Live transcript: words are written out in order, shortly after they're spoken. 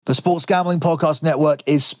The Sports Gambling Podcast Network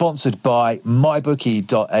is sponsored by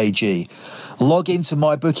MyBookie.ag. Log into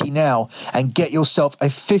MyBookie now and get yourself a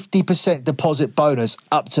 50% deposit bonus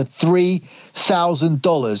up to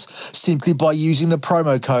 $3,000 simply by using the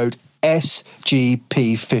promo code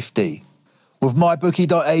SGP50. With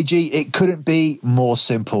MyBookie.ag, it couldn't be more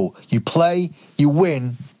simple. You play, you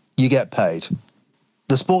win, you get paid.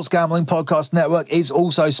 The Sports Gambling Podcast Network is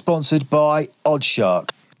also sponsored by Oddshark.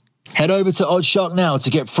 Head over to Oddshark now to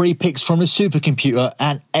get free picks from the supercomputer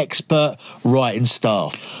and expert writing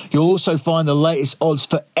staff. You'll also find the latest odds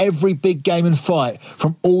for every big game and fight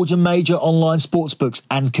from all your major online sportsbooks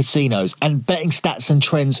and casinos, and betting stats and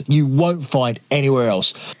trends you won't find anywhere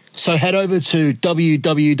else. So head over to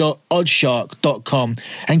www.oddshark.com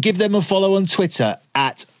and give them a follow on Twitter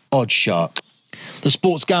at Oddshark. The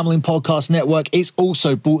Sports Gambling Podcast Network is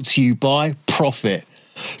also brought to you by Profit.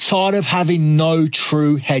 Tired of having no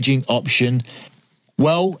true hedging option?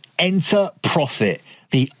 Well, enter Profit,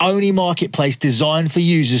 the only marketplace designed for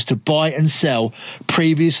users to buy and sell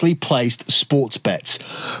previously placed sports bets.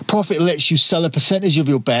 Profit lets you sell a percentage of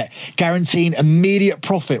your bet, guaranteeing immediate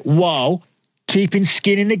profit while keeping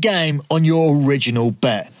skin in the game on your original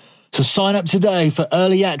bet. So sign up today for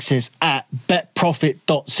early access at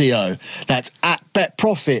betprofit.co. That's at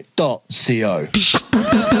betprofit.co.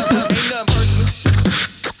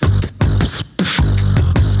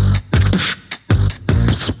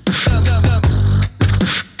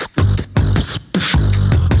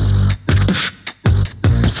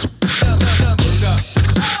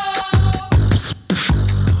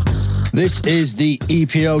 This is the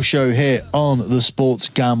EPL show here on the Sports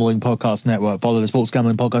Gambling Podcast Network. Follow the Sports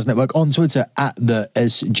Gambling Podcast Network on Twitter at the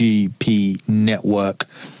SGP Network.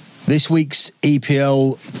 This week's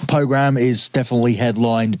EPL programme is definitely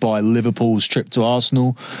headlined by Liverpool's trip to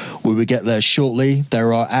Arsenal. We will get there shortly.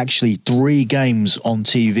 There are actually 3 games on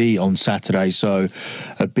TV on Saturday, so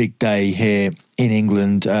a big day here in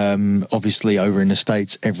England. Obviously, over in the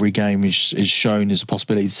States, every game is shown. There's a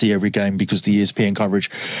possibility to see every game because the ESPN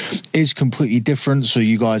coverage is completely different, so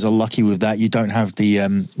you guys are lucky with that. You don't have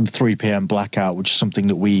the 3 p.m. blackout, which is something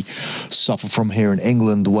that we suffer from here in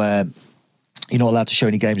England, where you're not allowed to show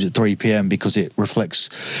any games at 3 p.m. because it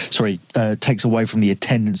takes away from the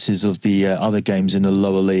attendances of the other games in the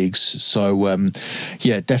lower leagues. So,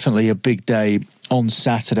 definitely a big day on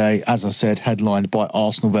Saturday, as I said, headlined by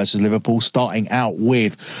Arsenal versus Liverpool, starting out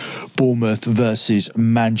with Bournemouth versus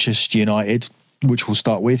Manchester United, which we'll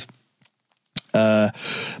start with.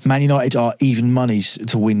 Man United are even monies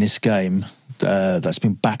to win this game. That's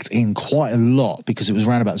been backed in quite a lot because it was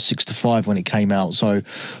around about 6-5 when it came out. So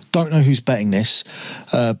don't know who's betting this.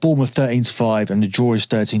 Bournemouth 13-5 and the draw is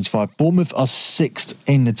 13-5. Bournemouth are 6th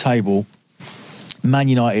in the table. Man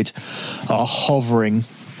United are hovering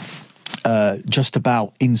just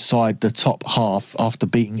about inside the top half after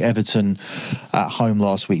beating Everton at home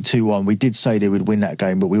last week 2-1. We did say they would win that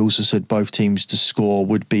game, but we also said both teams to score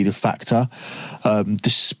would be the factor.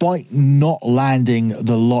 Despite not landing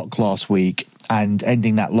the lock last week and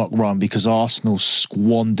ending that lock run because Arsenal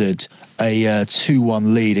squandered a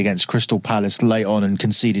 2-1 lead against Crystal Palace late on and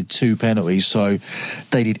conceded 2 penalties. So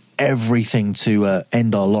they did everything to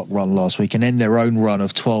end our lock run last week and end their own run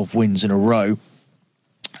of 12 wins in a row.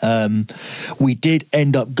 We did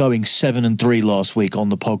end up going 7-3 last week on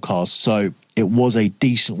the podcast, so it was a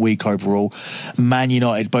decent week overall. Man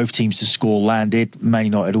United, both teams to score landed. Man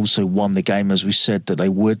United also won the game, as we said that they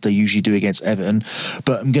would. They usually do against Everton,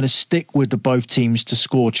 but I'm going to stick with the both teams to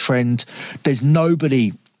score trend. There's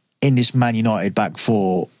nobody in this Man United back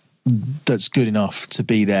four that's good enough to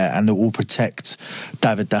be there and that will protect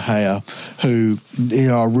David De Gea, who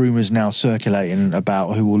there are rumours now circulating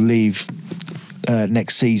about who will leave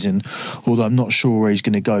next season, although I'm not sure where he's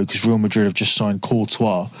going to go because Real Madrid have just signed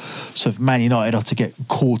Courtois. So if Man United are to get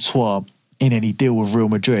Courtois in any deal with Real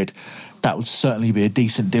Madrid, that would certainly be a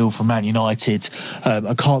decent deal for Man United.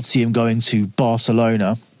 I can't see him going to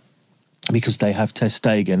Barcelona because they have Ter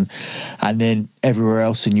Stegen, and then everywhere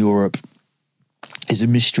else in Europe is a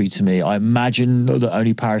mystery to me. I imagine that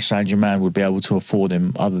only Paris Saint-Germain would be able to afford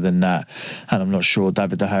him other than that, and I'm not sure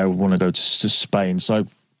David De Gea would want to go to Spain. So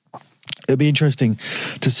it'll be interesting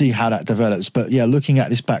to see how that develops. But yeah, looking at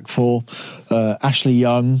this back four, Ashley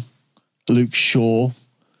Young, Luke Shaw.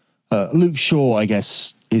 Luke Shaw, I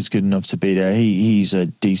guess, is good enough to be there. He's a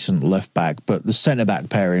decent left back, but the centre back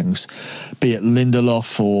pairings, be it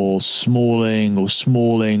Lindelof or Smalling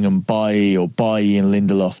and Bailly or Bailly and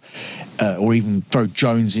Lindelof, or even throw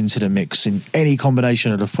Jones into the mix in any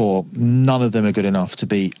combination of the four, none of them are good enough to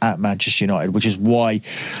be at Manchester United, which is why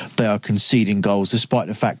they are conceding goals, despite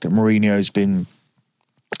the fact that Mourinho has been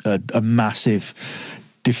a massive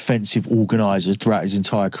defensive organiser throughout his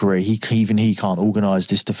entire career. He can't organise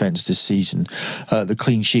this defence this season. The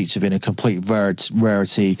clean sheets have been a complete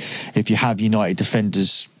rarity. If you have United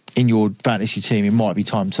defenders in your fantasy team, it might be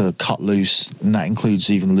time to cut loose, and that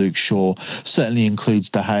includes even Luke Shaw. Certainly includes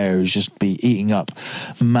De Gea, who's just be eating up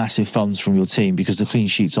massive funds from your team because the clean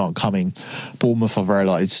sheets aren't coming. Bournemouth are very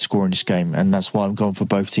likely to score in this game, and that's why I'm going for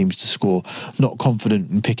both teams to score. Not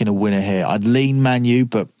confident in picking a winner here. I'd lean Man U,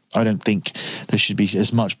 but I don't think there should be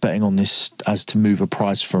as much betting on this as to move a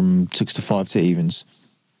price from 6-5 to evens.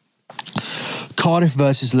 Cardiff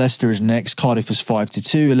versus Leicester is next. Cardiff is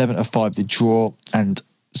 5-2, 11-5 the draw, and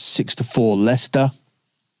 6-4 Leicester.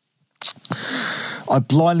 I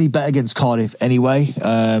blindly bet against Cardiff anyway.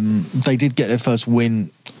 They did get their first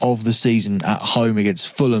win of the season at home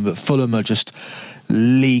against Fulham, but Fulham are just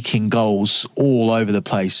leaking goals all over the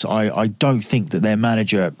place. I don't think that their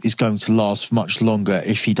manager is going to last much longer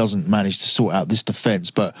if he doesn't manage to sort out this defence,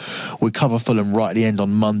 but we cover Fulham right at the end on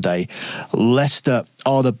Monday. Leicester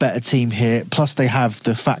are the better team here, plus they have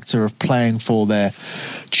the factor of playing for their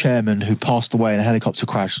chairman who passed away in a helicopter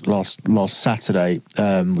crash last Saturday,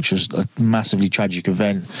 which was a massively tragic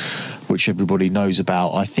event which everybody knows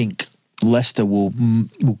about. I think Leicester will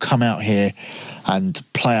come out here and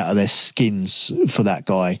play out of their skins for that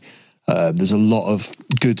guy. There's a lot of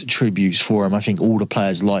good tributes for him. I think all the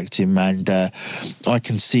players liked him, and I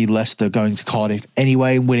can see Leicester going to Cardiff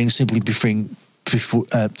anyway and winning simply because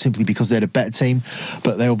they're the better team,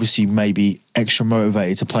 but they obviously may be extra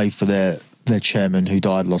motivated to play for their chairman who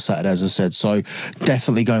died last Saturday, as I said. So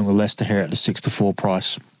definitely going with Leicester here at the 6-4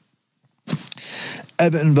 price.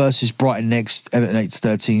 Everton versus Brighton next. Everton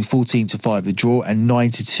 8-13, 14-5 the draw, and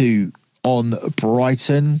 9-2 on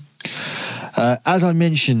Brighton. As I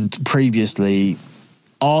mentioned previously,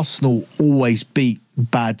 Arsenal always beat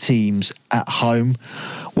bad teams at home.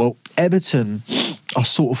 Well, Everton are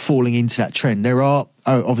sort of falling into that trend. There are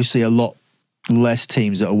obviously a lot less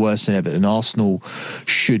teams that are worse than Everton. Arsenal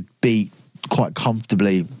should beat quite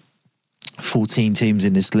comfortably 14 teams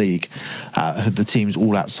in this league, the teams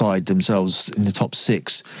all outside themselves in the top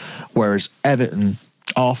 6, whereas Everton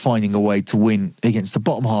are finding a way to win against the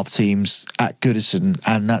bottom half teams at Goodison,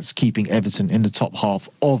 and that's keeping Everton in the top half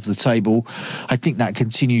of the table. I think that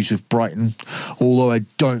continues with Brighton, although I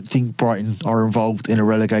don't think Brighton are involved in a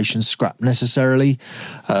relegation scrap necessarily.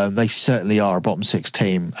 They certainly are a bottom 6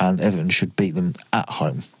 team, and Everton should beat them at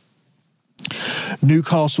home.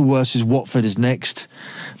 Newcastle versus Watford is next.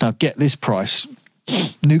 Now get this price.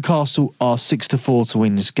 Newcastle are 6-4 to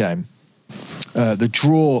win this game. The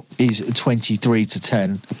draw is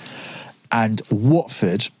 23-10, and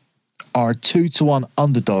Watford are a 2-1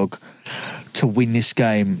 underdog to win this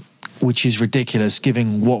game, which is ridiculous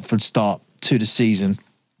given Watford's start to the season.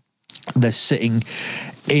 They're sitting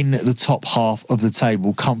in the top half of the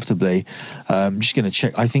table comfortably. I'm just going to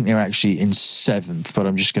check. I think they're actually in 7th, but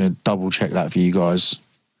I'm just going to double check that for you guys.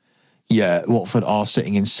 Yeah, Watford are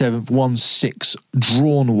sitting in 7th, 1-6,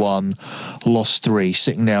 drawn 1, lost 3,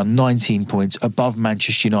 sitting now 19 points above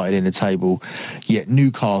Manchester United in the table. Yet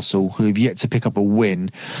Newcastle, who have yet to pick up a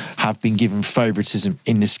win, have been given favouritism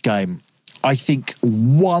in this game. I think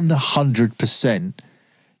 100%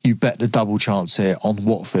 you bet the double chance here on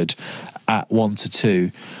Watford at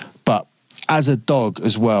 1-2. But as a dog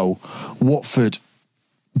as well, Watford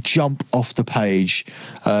jump off the page.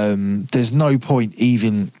 There's no point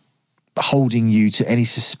even holding you to any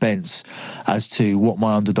suspense as to what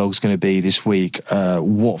my underdog's going to be this week.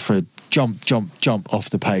 Watford jump off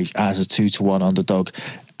the page as a 2-1 underdog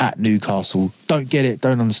at Newcastle. Don't get it,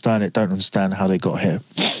 don't understand it, don't understand how they got here.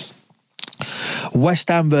 West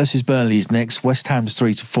Ham versus Burnley is next. West Ham's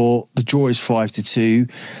 3-4. The draw is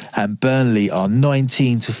 5-2, and Burnley are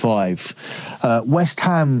 19-5. West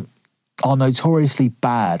Ham are notoriously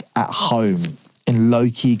bad at home in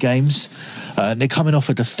low-key games. They're coming off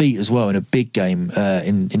a defeat as well in a big game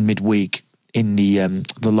in midweek in the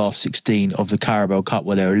last 16 of the Carabao Cup,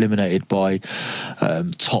 where they were eliminated by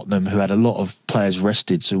Tottenham, who had a lot of players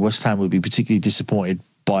rested. So West Ham would be particularly disappointed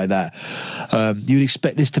by that. You'd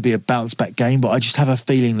expect this to be a bounce back game, but I just have a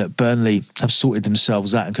feeling that Burnley have sorted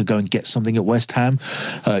themselves out and could go and get something at West Ham.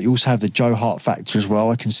 You also have the Joe Hart factor as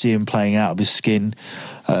well. I can see him playing out of his skin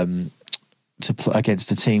to play against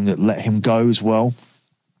the team that let him go as well.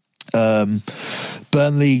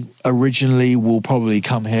 Burnley originally will probably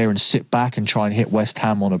come here and sit back and try and hit West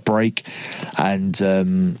Ham on a break, and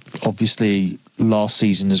obviously last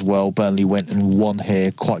season as well, Burnley went and won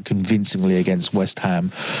here quite convincingly against West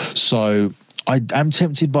Ham. So I am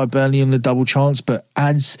tempted by Burnley on the double chance, but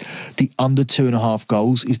as the under 2.5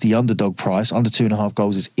 goals is the underdog price, under 2.5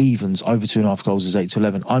 goals is evens, over 2.5 goals is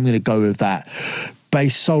 8-11. I'm going to go with that.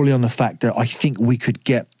 based solely on the fact that I think we could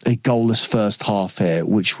get a goalless first half here,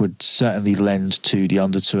 which would certainly lend to the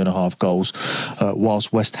under 2.5 goals,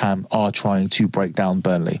 whilst West Ham are trying to break down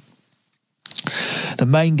Burnley. The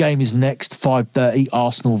main game is next, 5:30,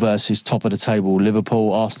 Arsenal versus top of the table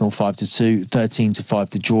Liverpool. Arsenal 5-2, 13-5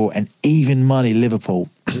 to draw, and even money Liverpool.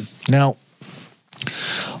 Now,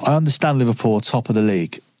 I understand Liverpool are top of the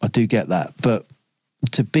league. I do get that. But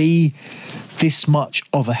to be this much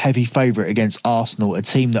of a heavy favourite against Arsenal, a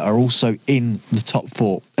team that are also in the top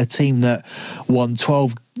four, a team that won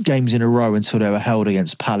 12 games in a row until they were held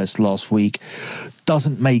against Palace last week,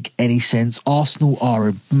 doesn't make any sense. Arsenal are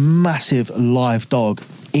a massive live dog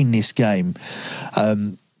in this game.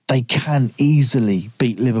 They can easily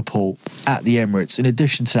beat Liverpool at the Emirates. In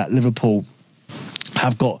addition to that, Liverpool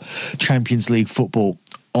have got Champions League football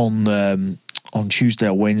on Tuesday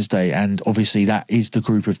or Wednesday, and obviously that is the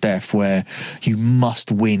group of death where you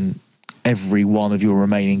must win every one of your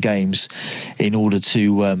remaining games in order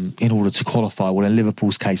to qualify. Well, in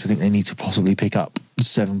Liverpool's case, I think they need to possibly pick up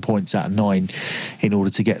 7 points out of 9 in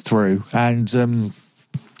order to get through. And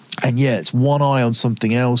yeah, it's one eye on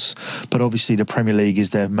something else, but obviously the Premier League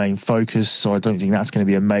is their main focus, so I don't think that's going to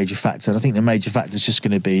be a major factor. I think the major factor is just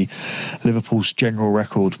going to be Liverpool's general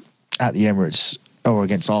record at the Emirates or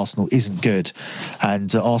against Arsenal isn't good,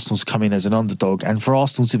 and Arsenal's come in as an underdog, and for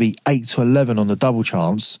Arsenal to be 8-11 on the double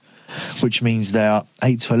chance, which means they are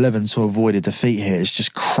 8-11 to avoid a defeat here, is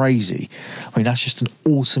just crazy. I mean, that's just an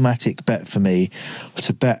automatic bet for me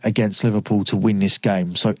to bet against Liverpool to win this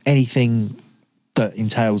game. So anything that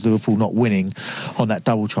entails Liverpool not winning on that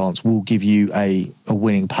double chance will give you a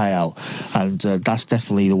winning payout, and that's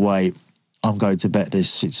definitely the way I'm going to bet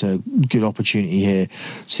this. It's a good opportunity here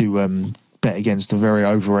to bet against a very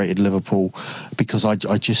overrated Liverpool, because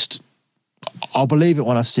I'll believe it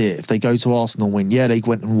when I see it. If they go to Arsenal and win, yeah, they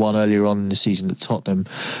went and won earlier on in the season at Tottenham,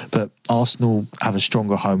 but Arsenal have a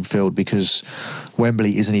stronger home field because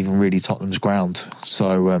Wembley isn't even really Tottenham's ground.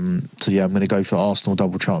 So yeah, I'm going to go for Arsenal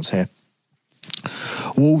double chance here.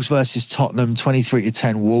 Wolves versus Tottenham,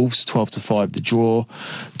 23-10 Wolves, 12-5 the draw,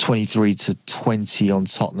 23-20 on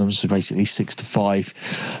Tottenham, so basically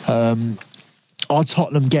 6-5. Are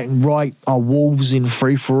Tottenham getting right? Are Wolves in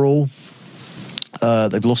free-for-all?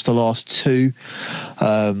 They've lost the last 2.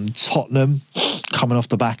 Tottenham coming off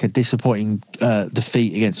the back of disappointing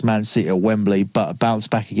defeat against Man City at Wembley, but a bounce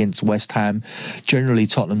back against West Ham. Generally,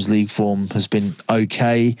 Tottenham's league form has been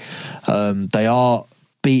okay. They are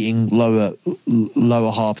beating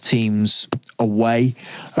lower half teams away.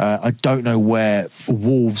 I don't know where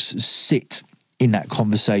Wolves sit in that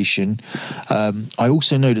conversation. I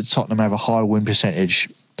also know that Tottenham have a higher win percentage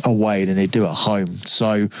away than they do at home,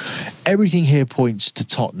 so everything here points to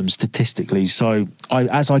Tottenham statistically. So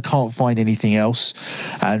I can't find anything else,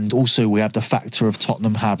 and also we have the factor of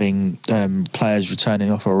Tottenham having players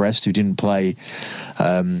returning off arrest who didn't play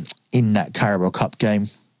in that Carabao Cup game.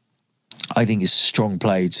 I think it's a strong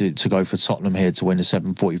play to go for Tottenham here to win the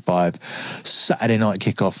 7:45 Saturday night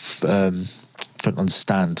kickoff. Don't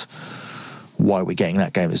understand why we're getting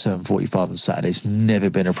that game at 7:45 on Saturday. It's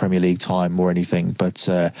never been a Premier League time or anything, but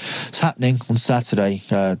it's happening on Saturday.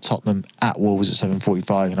 Tottenham at Wolves at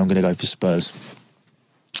 7:45, and I'm going to go for Spurs.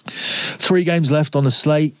 3 games left on the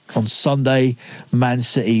slate. On Sunday, Man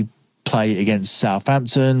City play against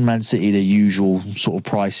Southampton. Man City, the usual sort of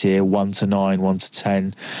price here, 1-9,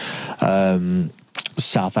 1-10.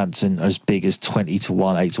 Southampton as big as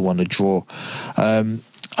 20-1, 8-1 to draw.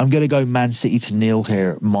 I'm going to go Man City to nil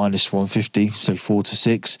here at -150, so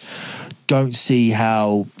 4-6. Don't see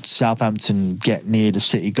how Southampton get near the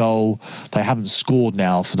City goal. They haven't scored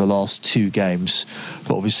now for the last 2 games,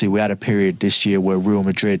 but obviously we had a period this year where Real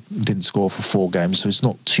Madrid didn't score for 4 games, so it's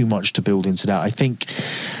not too much to build into that. I think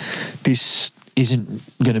this isn't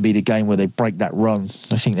going to be the game where they break that run.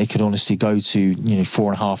 I think they could honestly go to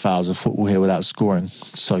 4.5 hours of football here without scoring.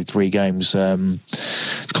 So 3 games.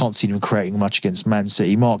 Can't see them creating much against Man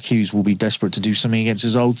City. Mark Hughes will be desperate to do something against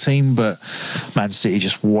his old team, but Man City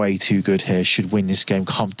just way too good here. Should win this game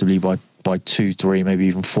comfortably by 2, 3, maybe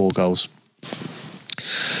even 4 goals.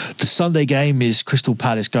 The Sunday game is Crystal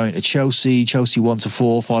Palace going to Chelsea. Chelsea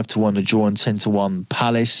 1-4, 5-1 to draw, and 10-1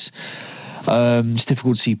 Palace. It's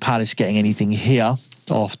difficult to see Palace getting anything here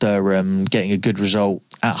after getting a good result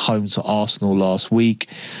at home to Arsenal last week.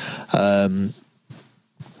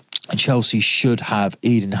 Chelsea should have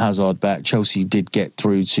Eden Hazard back. Chelsea did get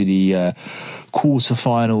through to the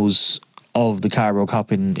quarterfinals of the Carabao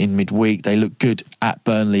Cup in midweek. They looked good at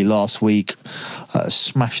Burnley last week,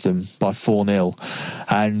 smashed them by 4-0,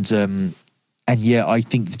 And yeah, I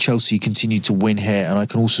think the Chelsea continue to win here, and I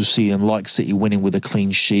can also see them, like City, winning with a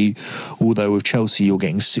clean sheet. Although with Chelsea, you're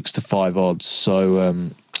getting 6-5 odds, so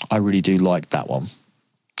I really do like that one.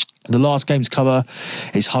 The last game to cover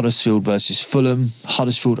is Huddersfield versus Fulham.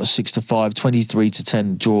 Huddersfield are 6-5,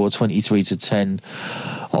 23-10 draw, 23-10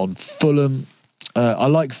 on Fulham. I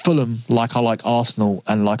like Fulham like I like Arsenal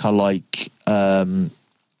and like I like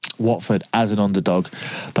Watford as an underdog.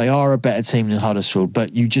 They are a better team than Huddersfield,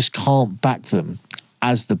 but you just can't back them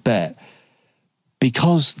as the bet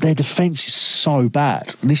because their defence is so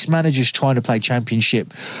bad. This manager's trying to play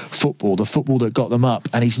championship football, the football that got them up,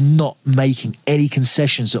 and he's not making any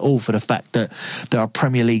concessions at all for the fact that there are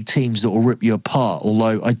Premier League teams that will rip you apart,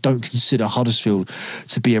 although I don't consider Huddersfield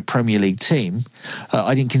to be a Premier League team.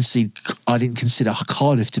 I didn't consider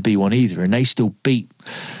Cardiff to be one either, and they still beat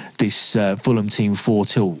this Fulham team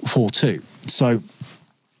 4-2. So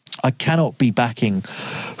I cannot be backing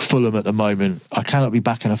Fulham at the moment. I cannot be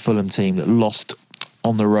backing a Fulham team that lost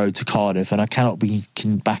on the road to Cardiff, and I cannot be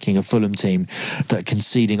backing a Fulham team that are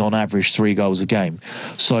conceding on average 3 goals a game.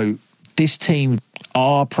 So this team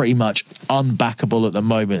are pretty much unbackable at the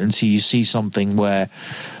moment until you see something where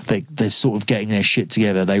they're sort of getting their shit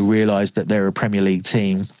together. They realise that they're a Premier League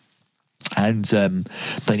team, and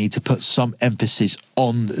they need to put some emphasis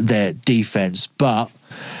on their defence. But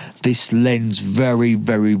this lends very,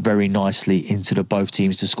 very, very nicely into the both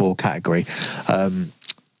teams to score category.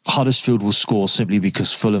 Huddersfield will score simply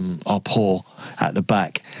because Fulham are poor at the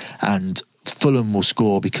back, and Fulham will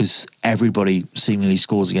score because everybody seemingly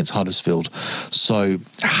scores against Huddersfield. So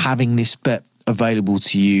having this bet available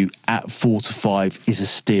to you at 4-5 is a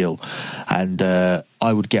steal, and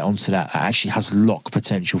I would get onto that. It actually has lock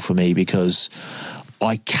potential for me because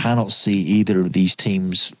I cannot see either of these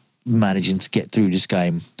teams managing to get through this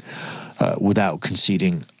game without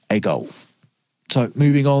conceding a goal. So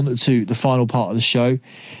moving on to the final part of the show,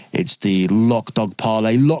 it's the lock dog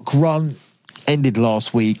parlay. Lock run ended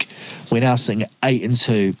last week. We're now sitting at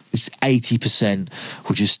 8-2. It's 80%,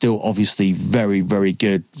 which is still obviously very, very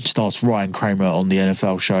good. Starts Ryan Kramer on the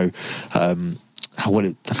NFL show.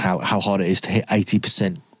 How hard it is to hit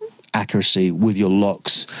 80% accuracy with your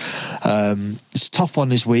locks. It's a tough one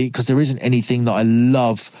this week because there isn't anything that I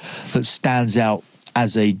love that stands out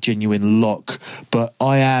as a genuine lock, but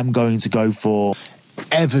I am going to go for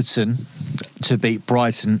Everton to beat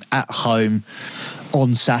Brighton at home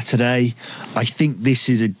on Saturday. I think this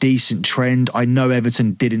is a decent trend. I know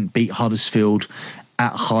Everton didn't beat Huddersfield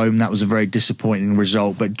at home. That was a very disappointing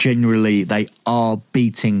result, but generally they are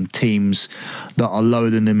beating teams that are lower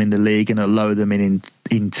than them in the league and are lower than them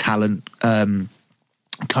in talent.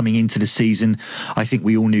 Coming into the season, I think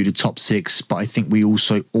we all knew the top 6, but I think we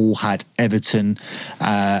also all had Everton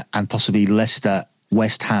and possibly Leicester,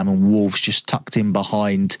 West Ham and Wolves just tucked in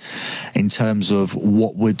behind in terms of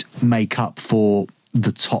what would make up for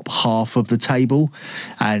the top half of the table.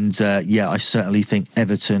 And I certainly think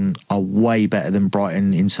Everton are way better than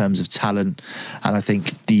Brighton in terms of talent, and I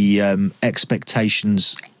think the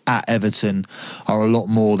expectations at Everton are a lot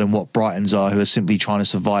more than what Brighton's are, who are simply trying to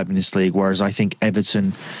survive in this league, whereas I think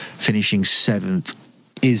Everton finishing 7th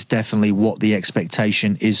is definitely what the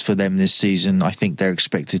expectation is for them this season. I think they're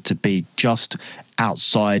expected to be just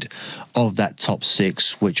outside of that top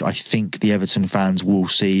 6, which I think the Everton fans will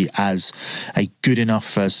see as a good enough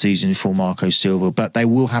first season for Marco Silva, but they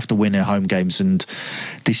will have to win their home games, and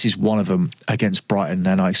this is one of them against Brighton,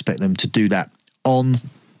 and I expect them to do that on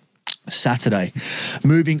Saturday.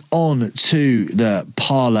 Moving on to the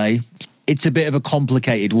parlay, it's a bit of a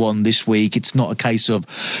complicated one this week. It's not a case of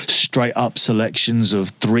straight up selections of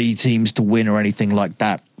 3 teams to win or anything like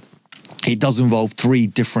that. It does involve 3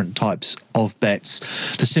 different types of bets.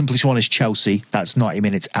 The simplest one is Chelsea. That's 90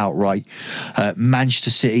 minutes outright.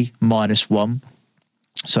 Manchester City -1.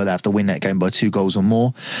 So they have to win that game by 2 goals or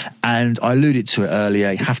more. And I alluded to it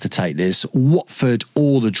earlier, you have to take this. Watford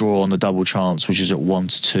or the draw on the double chance, which is at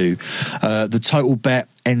 1-2. The total bet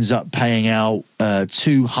ends up paying out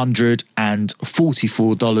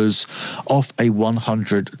 $244 off a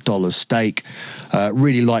 $100 stake.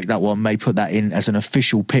 Really like that one. May put that in as an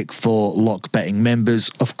official pick for lock betting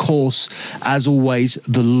members. Of course, as always,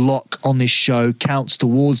 the lock on this show counts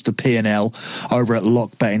towards the P&L over at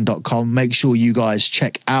lockbetting.com. Make sure you guys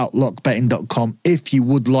check out lockbetting.com if you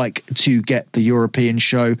would like to get the European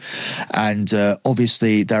show. And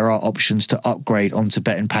obviously, there are options to upgrade onto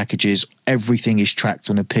betting packages. Everything is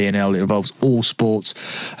tracked on a P&L. It involves all sports,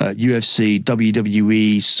 UFC,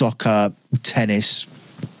 WWE, soccer, tennis,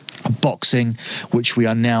 Boxing, which we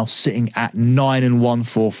are now sitting at 9-1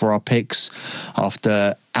 for our picks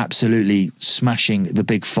after absolutely smashing the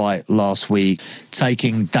big fight last week,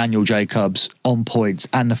 taking Daniel Jacobs on points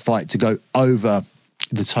and the fight to go over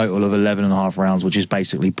the total of 11.5 rounds, which is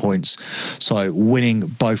basically points. So winning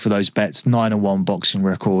both of those bets, 9-1 boxing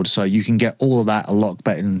record. So you can get all of that at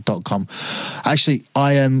lockbetting.com. Actually,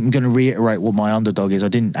 I am going to reiterate what my underdog is. I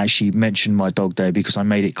didn't actually mention my dog there because I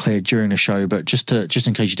made it clear during the show, but just in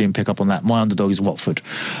case you didn't pick up on that, my underdog is Watford.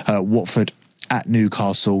 Watford at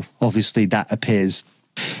Newcastle. Obviously, that appears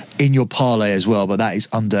in your parlay as well, but that is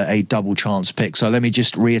under a double chance pick. So let me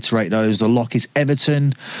just reiterate those. The lock is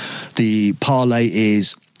Everton. The parlay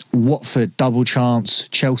is Watford double chance,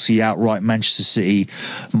 Chelsea outright, Manchester City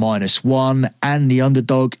 -1, and the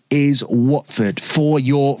underdog is Watford. For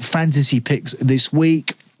your fantasy picks this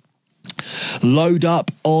week, load up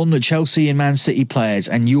on the Chelsea and Man City players,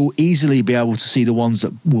 and you'll easily be able to see the ones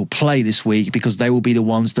that will play this week because they will be the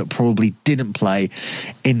ones that probably didn't play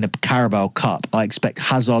in the Carabao Cup. I expect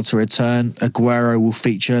Hazard to return. Aguero will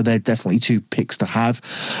feature. They're definitely two picks to have.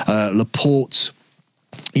 Laporte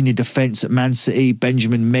in your defence at Man City,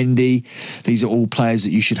 Benjamin Mendy. These are all players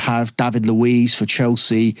that you should have. David Luiz for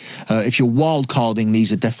Chelsea. If you're wild carding,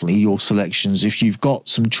 these are definitely your selections. If you've got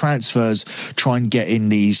some transfers, try and get in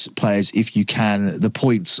these players if you can. The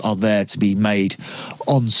points are there to be made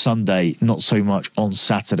on Sunday, not so much on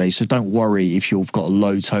Saturday. So don't worry if you've got a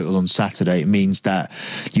low total on Saturday. It means that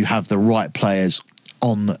you have the right players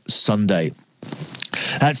on Sunday.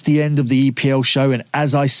 That's the end of the EPL show. And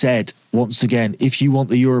as I said, once again, if you want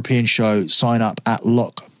the European show, sign up at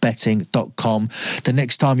lockbetting.com. The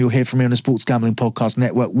next time you'll hear from me on the Sports Gambling Podcast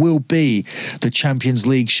Network will be the Champions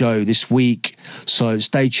League show this week. So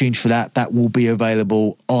stay tuned for that. That will be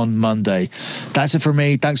available on Monday. That's it from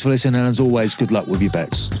me. Thanks for listening. And as always, good luck with your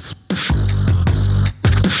bets.